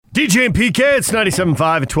DJ and PK, it's 97.5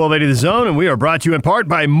 at 1280 The Zone, and we are brought to you in part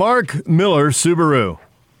by Mark Miller Subaru.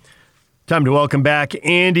 Time to welcome back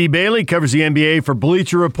Andy Bailey, covers the NBA for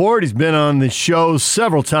Bleacher Report. He's been on the show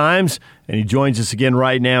several times, and he joins us again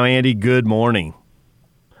right now. Andy, good morning.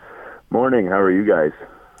 Morning. How are you guys?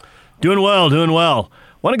 Doing well, doing well.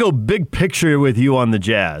 Want to go big picture with you on the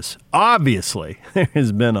Jazz. Obviously, there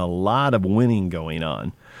has been a lot of winning going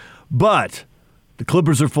on, but the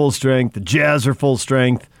Clippers are full strength, the Jazz are full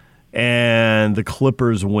strength, and the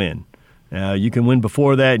Clippers win. Now, you can win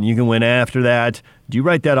before that and you can win after that. Do you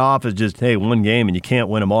write that off as just, hey, one game and you can't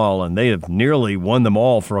win them all, and they have nearly won them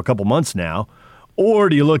all for a couple months now? Or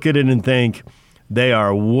do you look at it and think they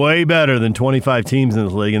are way better than 25 teams in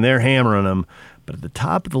this league and they're hammering them, but at the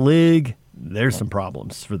top of the league, there's some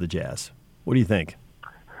problems for the Jazz? What do you think?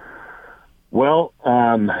 Well,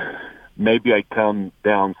 maybe I come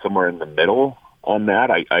down somewhere in the middle on that.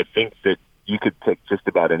 I think that you could pick just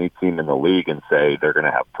about any team in the league and say they're going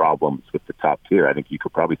to have problems with the top tier. I think you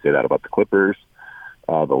could probably say that about the Clippers,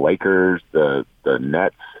 the Lakers, the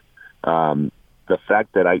Nets. The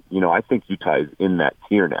fact that I think Utah is in that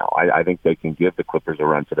tier now. I think they can give the Clippers a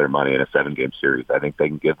run for their money in a 7-game series. I think they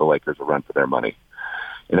can give the Lakers a run for their money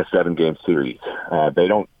in a 7-game series. They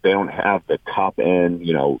don't have the top end,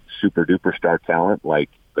 super duper star talent like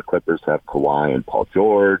the Clippers have Kawhi and Paul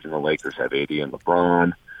George, and the Lakers have AD and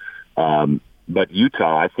LeBron. But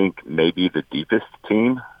Utah, I think, may be the deepest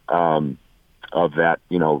team of that,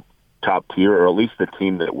 top tier, or at least the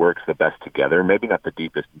team that works the best together. Maybe not the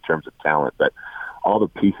deepest in terms of talent, but all the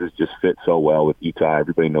pieces just fit so well with Utah.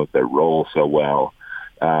 Everybody knows their role so well.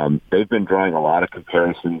 They've been drawing a lot of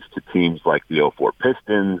comparisons to teams like the 2004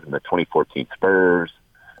 Pistons and the 2014 Spurs.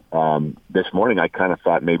 This morning, I kind of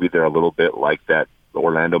thought maybe they're a little bit like that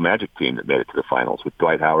Orlando Magic team that made it to the finals with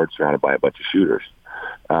Dwight Howard surrounded by a bunch of shooters.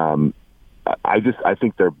 I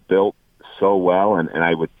think they're built so well, and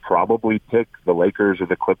I would probably pick the Lakers or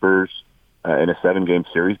the Clippers in a 7-game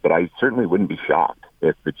series, but I certainly wouldn't be shocked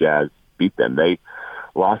if the Jazz beat them. They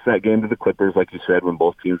lost that game to the Clippers, like you said, when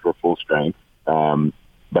both teams were full strength.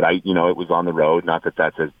 But it was on the road. Not that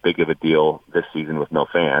that's as big of a deal this season with no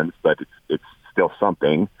fans, but it's still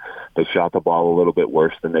something. They shot the ball a little bit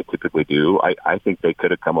worse than they typically do. I think they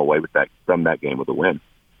could have come away with from that game with a win.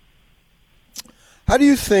 How do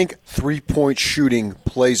you think three-point shooting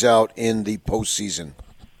plays out in the postseason?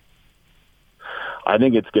 I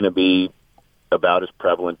think it's going to be about as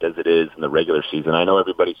prevalent as it is in the regular season. I know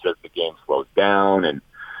everybody says the game slows down and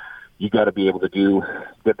you got to be able to do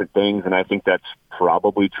different things, and I think that's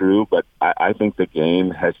probably true, but I think the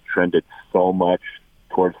game has trended so much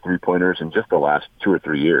towards three-pointers in just the last 2 or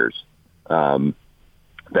 3 years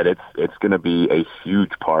that it's going to be a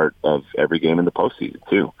huge part of every game in the postseason,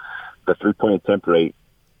 too. The three-point attempt rate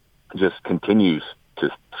just continues to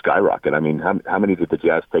skyrocket. I mean, how many did the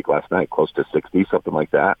Jazz take last night? Close to 60, something like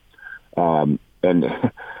that. And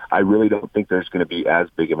I really don't think there's going to be as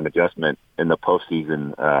big of an adjustment in the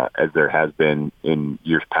postseason as there has been in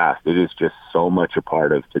years past. It is just so much a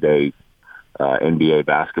part of today's NBA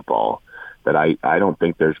basketball that I don't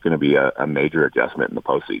think there's going to be a major adjustment in the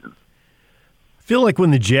postseason. I feel like when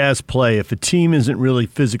the Jazz play, if a team isn't really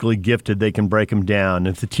physically gifted, they can break them down.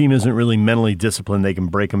 If the team isn't really mentally disciplined, they can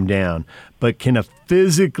break them down. But can a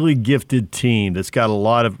physically gifted team that's got a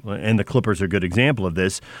lot of, and the Clippers are a good example of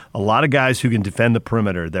this, a lot of guys who can defend the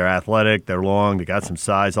perimeter. They're athletic, they're long, they got some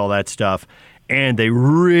size, all that stuff, and they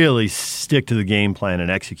really stick to the game plan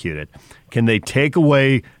and execute it. Can they take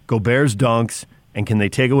away Gobert's dunks, and can they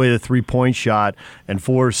take away the three-point shot and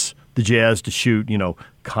force the Jazz to shoot,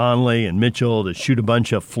 Conley and Mitchell to shoot a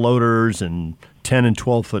bunch of floaters and 10 and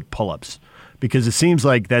 12-foot pull-ups? Because it seems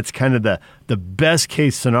like that's kind of the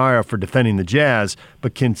best-case scenario for defending the Jazz,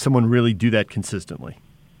 but can someone really do that consistently?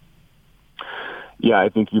 Yeah, I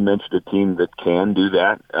think you mentioned a team that can do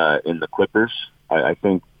that in the Clippers. I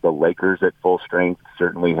think the Lakers at full strength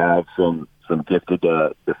certainly have some gifted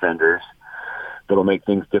defenders that'll make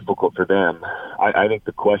things difficult for them. I think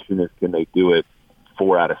the question is, can they do it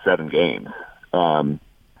 4 out of 7 games?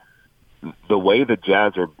 The way the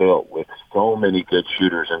Jazz are built with so many good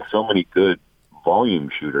shooters and so many good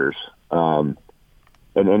volume shooters, and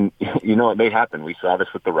then, it may happen. We saw this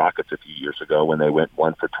with the Rockets a few years ago when they went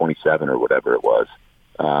 1 for 27 or whatever it was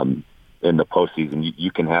in the postseason.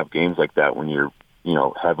 You can have games like that when you're,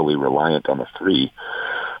 heavily reliant on the three.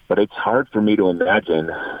 But it's hard for me to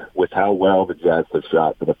imagine, with how well the Jazz have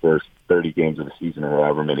shot for the first 30 games of the season or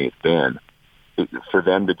however many it's been, for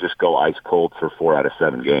them to just go ice cold for 4 out of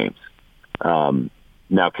 7 games.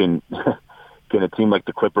 Now, can a team like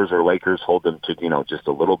the Clippers or Lakers hold them to, just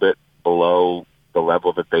a little bit below the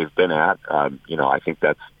level that they've been at, I think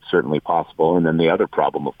that's certainly possible. And then the other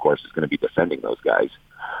problem, of course, is going to be defending those guys.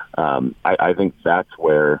 I think that's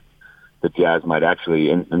where the Jazz might actually,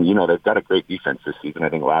 and they've got a great defense this season. I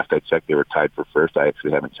think last I checked, they were tied for first. I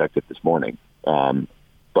actually haven't checked it this morning.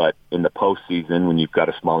 But in the postseason, when you've got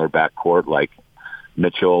a smaller backcourt like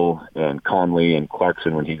Mitchell and Conley and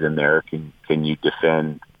Clarkson, when he's in there, can you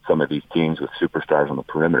defend some of these teams with superstars on the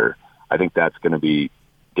perimeter? I think that's going to be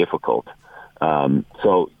difficult.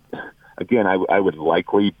 So, again, I would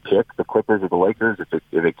likely pick the Clippers or the Lakers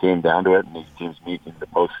if it came down to it and these teams meet in the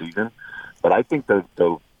postseason. But I think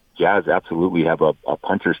the Jazz absolutely have a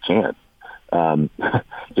puncher's chance.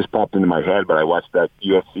 Just popped into my head, but I watched that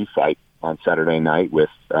UFC fight on Saturday night with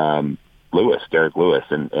Derek Lewis,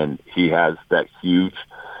 and he has that huge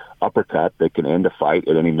uppercut that can end a fight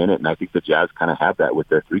at any minute, and I think the Jazz kind of have that with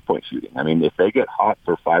their three-point shooting. I mean, if they get hot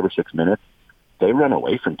for 5 or 6 minutes, they run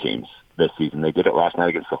away from teams this season. They did it last night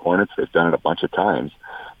against the Hornets. They've done it a bunch of times.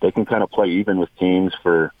 They can kind of play even with teams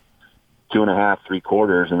for 2.5, 3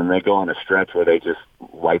 quarters, and then they go on a stretch where they just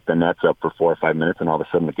light the nets up for 4 or 5 minutes, and all of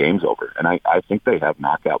a sudden the game's over. And I think they have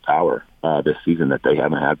knockout power this season that they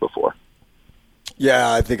haven't had before.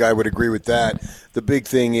 Yeah, I think I would agree with that. The big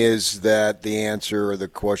thing is that the answer, or the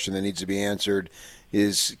question that needs to be answered,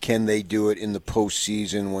 is can they do it in the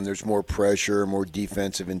postseason when there's more pressure, more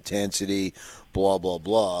defensive intensity, blah, blah,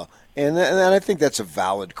 blah. And I think that's a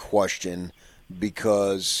valid question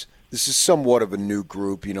because this is somewhat of a new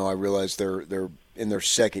group. I realize they're in their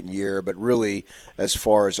second year, but really as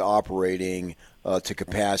far as operating to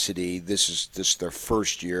capacity, this is their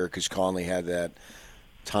first year because Conley had that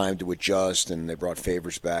time to adjust and they brought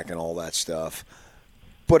Favors back and all that stuff.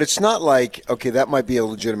 But it's not like, okay, that might be a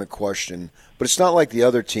legitimate question, but it's not like the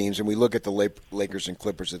other teams, and we look at the Lakers and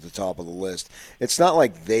Clippers at the top of the list. It's not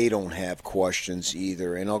like they don't have questions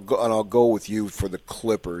either. And I'll go with you for the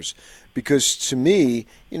Clippers because to me,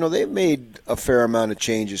 they've made a fair amount of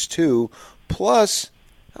changes too. Plus,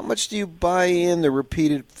 how much do you buy in the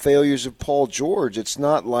repeated failures of Paul George? It's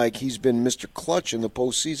not like he's been Mr. Clutch in the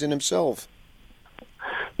postseason himself.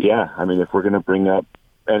 Yeah, I mean, if we're going to bring up,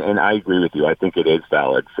 and I agree with you, I think it is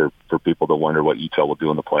valid for people to wonder what Utah will do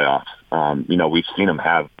in the playoffs. We've seen them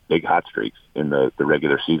have big hot streaks in the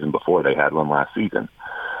regular season before. They had one last season.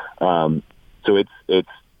 So it's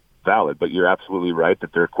valid, but you're absolutely right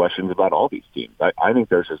that there are questions about all these teams. I think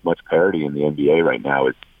there's as much parity in the NBA right now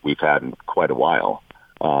as we've had in quite a while.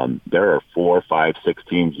 There are 4, 5, 6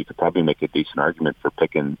 teams you could probably make a decent argument for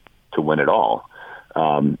picking to win it all.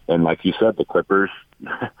 And like you said, the Clippers,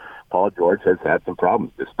 Paul George has had some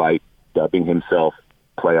problems despite dubbing himself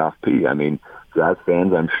playoff P. I mean, Jazz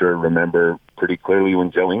fans, I'm sure, remember pretty clearly when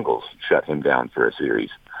Joe Ingles shut him down for a series.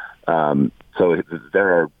 So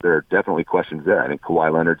there are definitely questions there. I think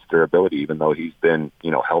Kawhi Leonard's durability, even though he's been,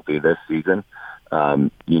 healthy this season,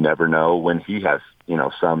 you never know when he has,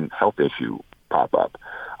 some health issue pop up.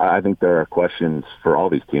 I think there are questions for all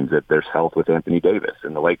these teams that there's health with Anthony Davis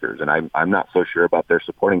and the Lakers, and I'm not so sure about their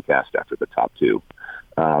supporting cast after the top two.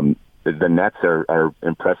 The Nets are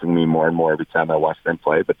impressing me more and more every time I watch them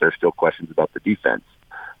play, but there's still questions about the defense.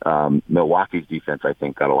 Milwaukee's defense, I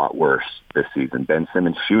think, got a lot worse this season. Ben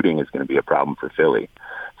Simmons' shooting is going to be a problem for Philly.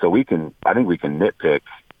 So I think we can nitpick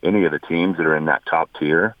any of the teams that are in that top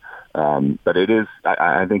tier. But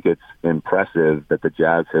I think it's impressive that the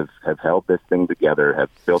Jazz have held this thing together, have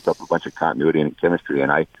built up a bunch of continuity and chemistry,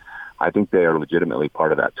 and I think they are legitimately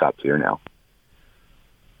part of that top tier now.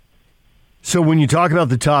 So when you talk about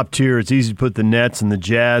the top tier, it's easy to put the Nets and the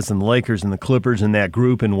Jazz and the Lakers and the Clippers in that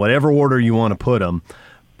group in whatever order you want to put them.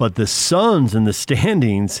 But the Suns and the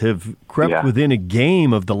standings have crept within a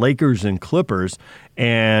game of the Lakers and Clippers,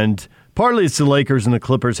 and partly it's the Lakers and the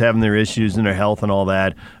Clippers having their issues and their health and all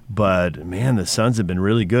that. But, man, the Suns have been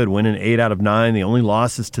really good, winning 8 out of 9. The only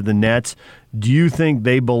losses to the Nets. Do you think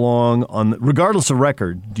they belong regardless of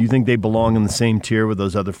record, do you think they belong in the same tier with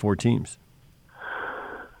those other 4 teams?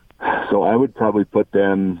 So I would probably put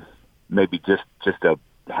them maybe just a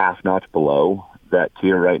half notch below that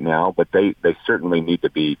tier right now, but they certainly need to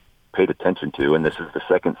be paid attention to, and this is the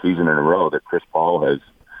second season in a row that Chris Paul has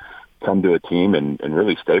come to a team and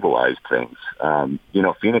really stabilized things.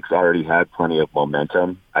 Phoenix already had plenty of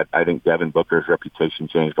momentum. I think Devin Booker's reputation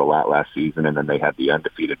changed a lot last season, and then they had the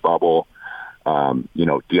undefeated bubble.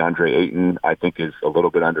 DeAndre Ayton, I think, is a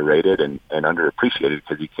little bit underrated and underappreciated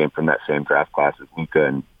because he came from that same draft class as Luka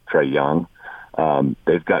and Trae Young.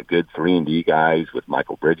 They've got good 3-and-D guys with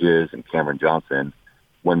Michael Bridges and Cameron Johnson.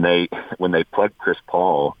 When they plugged Chris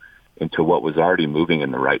Paul into what was already moving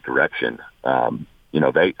in the right direction,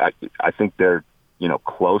 I think they're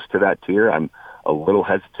close to that tier. a little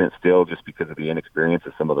hesitant still just because of the inexperience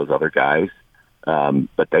of some of those other guys.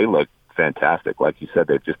 But they look fantastic. Like you said,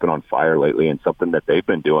 they've just been on fire lately, and something that they've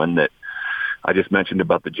been doing that I just mentioned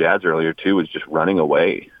about the Jazz earlier too is just running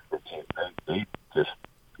away. They just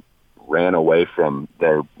ran away from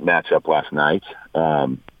their matchup last night.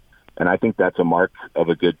 And I think that's a mark of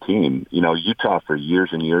a good team. You know, Utah for years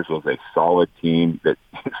and years was a solid team that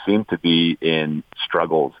seemed to be in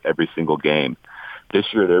struggles every single game. This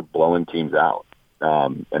year they're blowing teams out.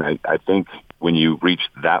 And I think when you reach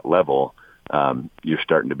that level, you're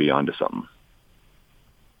starting to be onto something.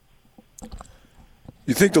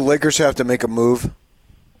 You think the Lakers have to make a move?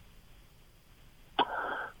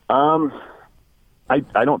 I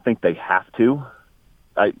don't think they have to.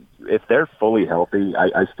 If they're fully healthy,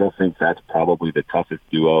 I still think that's probably the toughest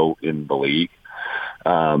duo in the league.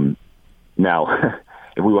 Now,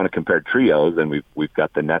 if we want to compare trios, then we've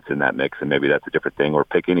got the Nets in that mix, and maybe that's a different thing. Or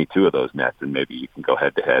pick any two of those Nets, and maybe you can go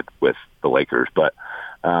head-to-head with the Lakers. But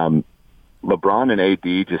LeBron and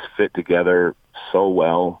AD just fit together so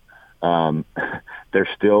well. There's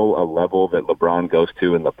still a level that LeBron goes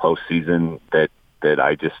to in the postseason that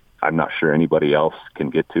I'm not sure anybody else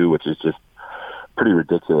can get to, which is just pretty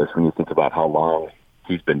ridiculous when you think about how long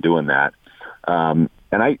he's been doing that. And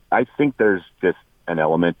I think there's just an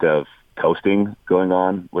element of coasting going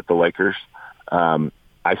on with the Lakers.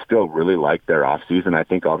 I still really like their offseason. I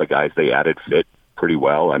think all the guys they added fit pretty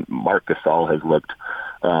well, and Marc Gasol has looked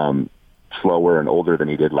slower and older than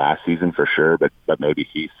he did last season for sure, but maybe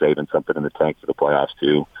he's saving something in the tank for the playoffs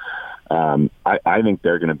too. I think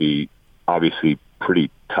they're going to be obviously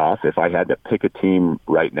pretty tough. If I had to pick a team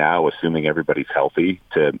right now, assuming everybody's healthy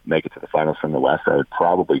to make it to the finals from the West, I would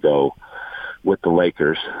probably go with the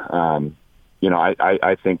Lakers.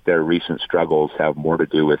 I think their recent struggles have more to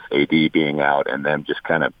do with AD being out and them just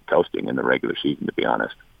kind of coasting in the regular season, to be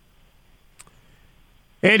honest.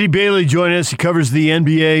 Andy Bailey joining us. He covers the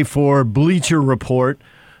NBA for Bleacher Report.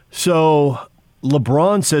 So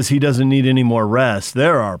LeBron says he doesn't need any more rest.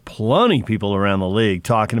 There are plenty of people around the league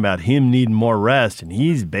talking about him needing more rest, and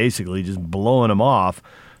he's basically just blowing them off.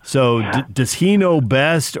 So does he know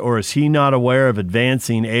best, or is he not aware of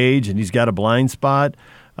advancing age and he's got a blind spot?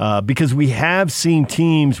 Because we have seen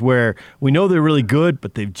teams where we know they're really good,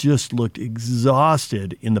 but they've just looked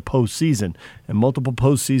exhausted in the postseason. And multiple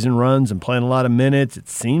postseason runs and playing a lot of minutes, it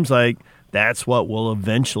seems like that's what will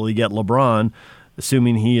eventually get LeBron,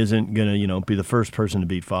 assuming he isn't going to, be the first person to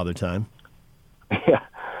beat Father Time. Yeah.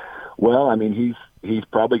 Well, I mean, he's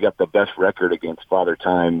probably got the best record against Father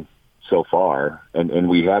Time so far, and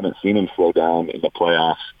we haven't seen him slow down in the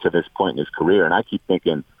playoffs to this point in his career. And I keep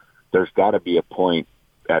thinking there's got to be a point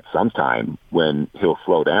at some time when he'll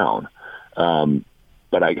slow down.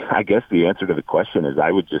 But I guess the answer to the question is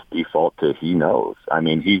I would just default to he knows. I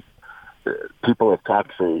mean, people have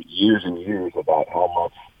talked for years and years about how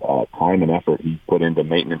much time and effort he's put into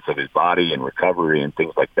maintenance of his body and recovery and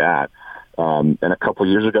things like that. And a couple of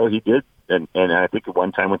years ago he did, and I think at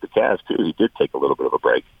one time with the Cavs too, he did take a little bit of a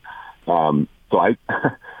break. So I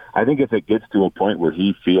think if it gets to a point where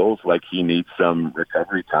he feels like he needs some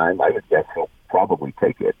recovery time, I would guess he'll probably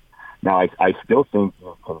take it. Now, I still think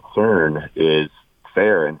the concern is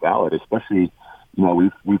fair and valid, especially,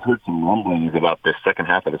 we've heard some rumblings about the second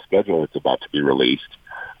half of the schedule that's about to be released.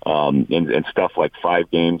 And stuff like 5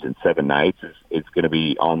 games and 7 nights is going to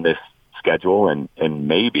be on this schedule. And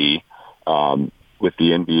maybe with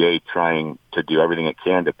the NBA trying to do everything it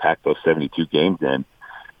can to pack those 72 games in,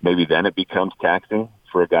 maybe then it becomes taxing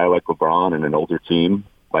for a guy like LeBron and an older team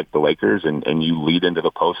like the Lakers, and you lead into the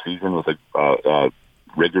postseason with a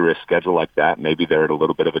rigorous schedule like that. Maybe they're at a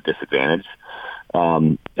little bit of a disadvantage.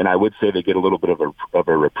 And I would say they get a little bit of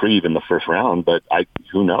a reprieve in the first round, but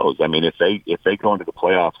who knows? I mean, if they go into the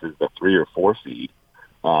playoffs as the 3 or 4 seed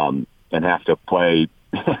and have to play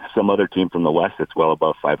some other team from the West that's well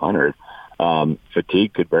above 500,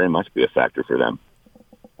 fatigue could very much be a factor for them.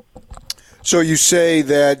 So you say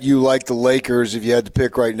that you like the Lakers if you had to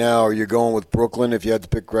pick right now, or you're going with Brooklyn if you had to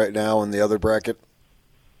pick right now in the other bracket?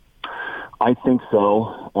 I think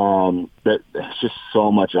so. There's just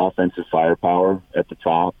so much offensive firepower at the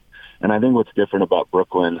top. And I think what's different about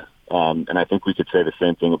Brooklyn, and I think we could say the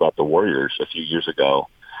same thing about the Warriors a few years ago,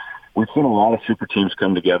 we've seen a lot of super teams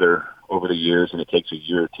come together over the years, and it takes a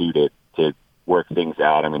year or two to work things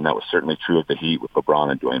out. I mean, that was certainly true of the Heat with LeBron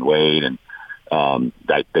and Dwayne Wade, and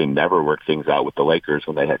that they never worked things out with the Lakers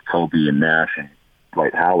when they had Kobe and Nash and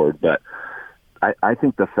Dwight Howard. But I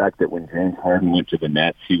think the fact that when James Harden went to the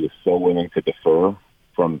Nets, he was so willing to defer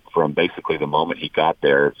from basically the moment he got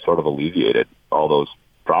there, sort of alleviated all those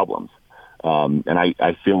problems. And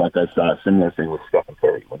I feel like I saw a similar thing with Stephen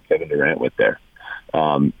Curry when Kevin Durant went there.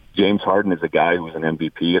 James Harden is a guy who was an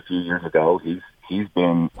MVP a few years ago. He's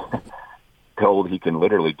been told he can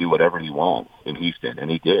literally do whatever he wants in Houston,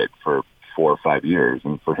 and he did for 4 or 5 years.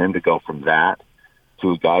 And for him to go from that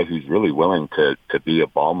to a guy who's really willing to be a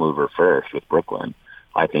ball mover first with Brooklyn,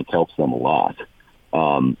 I think helps them a lot.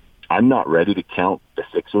 I'm not ready to count the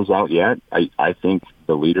Sixers out yet. I think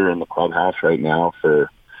the leader in the clubhouse right now for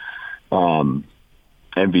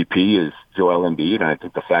MVP is Joel Embiid, and I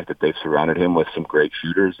think the fact that they've surrounded him with some great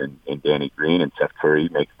shooters and Danny Green and Seth Curry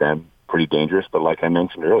makes them pretty dangerous. But like I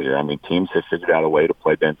mentioned earlier, I mean, teams have figured out a way to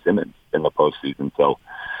play Ben Simmons in the postseason, so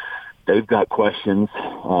they've got questions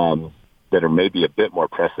that are maybe a bit more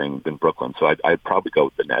pressing than Brooklyn. So I'd probably go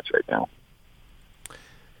with the Nets right now.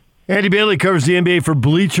 Andy Bailey covers the NBA for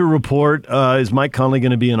Bleacher Report. Is Mike Conley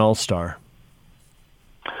going to be an all-star?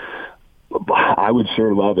 I would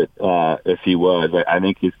sure love it if he was. I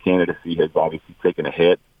think his candidacy has obviously taken a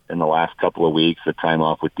hit in the last couple of weeks, the time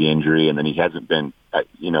off with the injury, and then he hasn't been, at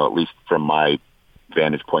least from my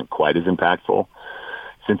vantage point, quite as impactful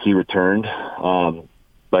since he returned.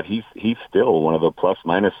 But he's still one of the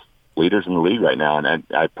plus-minus leaders in the league right now, and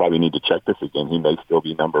I probably need to check this again. He may still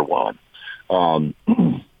be number one.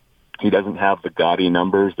 He doesn't have the gaudy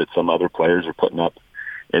numbers that some other players are putting up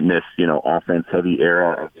in this, offense-heavy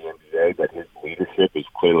era of the NBA, but his leadership is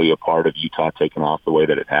clearly a part of Utah taking off the way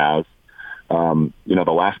that it has.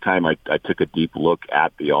 The last time I took a deep look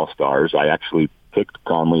at the All-Stars, I actually picked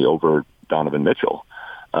Conley over Donovan Mitchell.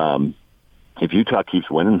 If Utah keeps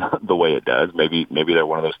winning the way it does, maybe they're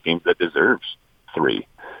one of those teams that deserves 3.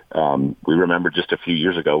 We remember just a few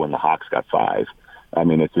years ago when the Hawks got 5. I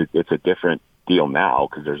mean, it's a different deal now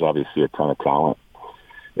because there's obviously a ton of talent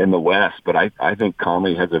in the West, but I think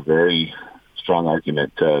Conley has a very strong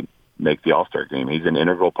argument to make the All-Star game. He's an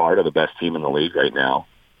integral part of the best team in the league right now.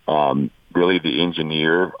 Really the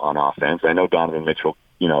engineer on offense. I know Donovan Mitchell,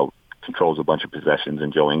 controls a bunch of possessions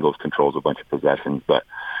and Joe Ingles controls a bunch of possessions, but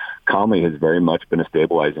Conley has very much been a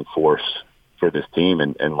stabilizing force for this team.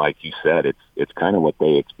 And like you said, it's kind of what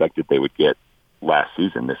they expected they would get last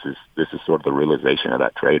season. This is sort of the realization of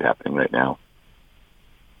that trade happening right now.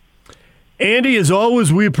 Andy, as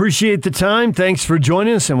always, we appreciate the time. Thanks for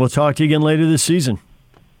joining us, and we'll talk to you again later this season.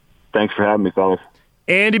 Thanks for having me, fellas.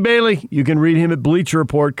 Andy Bailey, you can read him at Bleacher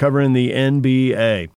Report covering the NBA.